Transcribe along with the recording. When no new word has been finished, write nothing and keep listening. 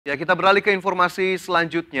Ya, kita beralih ke informasi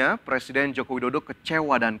selanjutnya. Presiden Joko Widodo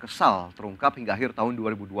kecewa dan kesal terungkap hingga akhir tahun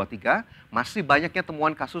 2023 masih banyaknya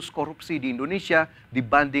temuan kasus korupsi di Indonesia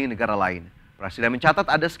dibanding negara lain. Presiden mencatat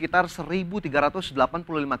ada sekitar 1.385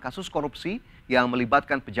 kasus korupsi yang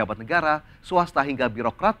melibatkan pejabat negara, swasta hingga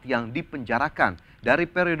birokrat yang dipenjarakan dari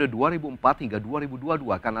periode 2004 hingga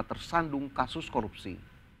 2022 karena tersandung kasus korupsi.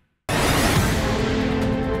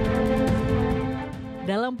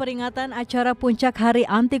 Dalam peringatan acara Puncak Hari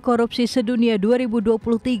Anti Korupsi Sedunia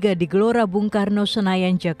 2023 di Gelora Bung Karno,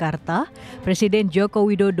 Senayan, Jakarta, Presiden Joko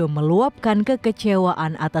Widodo meluapkan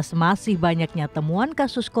kekecewaan atas masih banyaknya temuan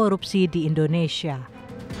kasus korupsi di Indonesia.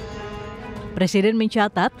 Presiden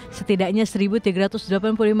mencatat setidaknya 1.385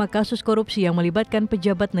 kasus korupsi yang melibatkan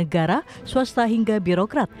pejabat negara, swasta hingga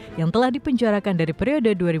birokrat yang telah dipenjarakan dari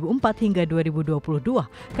periode 2004 hingga 2022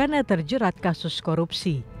 karena terjerat kasus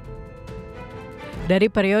korupsi.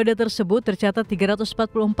 Dari periode tersebut tercatat 344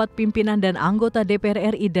 pimpinan dan anggota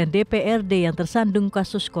DPR RI dan DPRD yang tersandung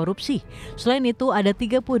kasus korupsi. Selain itu ada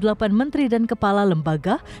 38 menteri dan kepala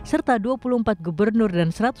lembaga serta 24 gubernur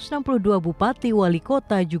dan 162 bupati wali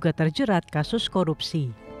kota juga terjerat kasus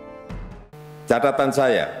korupsi. Catatan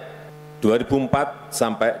saya 2004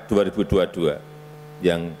 sampai 2022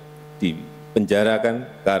 yang dipenjarakan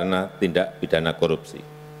karena tindak pidana korupsi.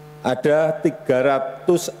 Ada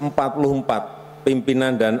 344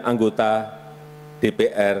 pimpinan dan anggota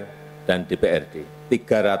DPR dan DPRD,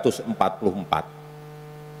 344,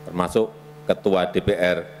 termasuk ketua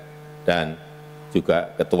DPR dan juga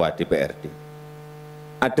ketua DPRD.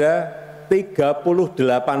 Ada 38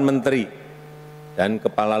 menteri dan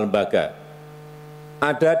kepala lembaga,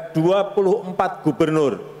 ada 24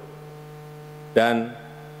 gubernur dan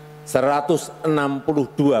 162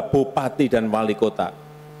 bupati dan wali kota,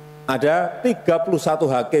 ada 31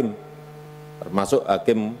 hakim, termasuk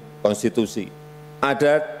hakim konstitusi.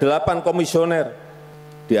 Ada 8 komisioner,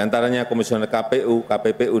 diantaranya komisioner KPU,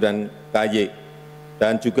 KPPU, dan KY.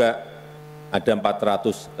 Dan juga ada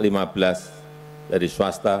 415 dari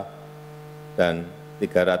swasta dan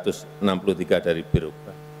 363 dari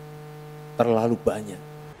birokrat. Terlalu banyak.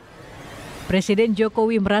 Presiden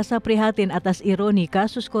Jokowi merasa prihatin atas ironi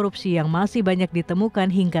kasus korupsi yang masih banyak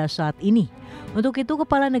ditemukan hingga saat ini. Untuk itu,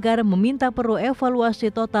 Kepala Negara meminta perlu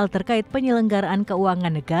evaluasi total terkait penyelenggaraan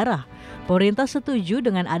keuangan negara. Pemerintah setuju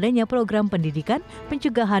dengan adanya program pendidikan,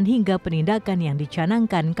 pencegahan hingga penindakan yang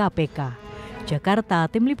dicanangkan KPK. Jakarta,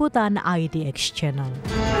 Tim Liputan IDX Channel.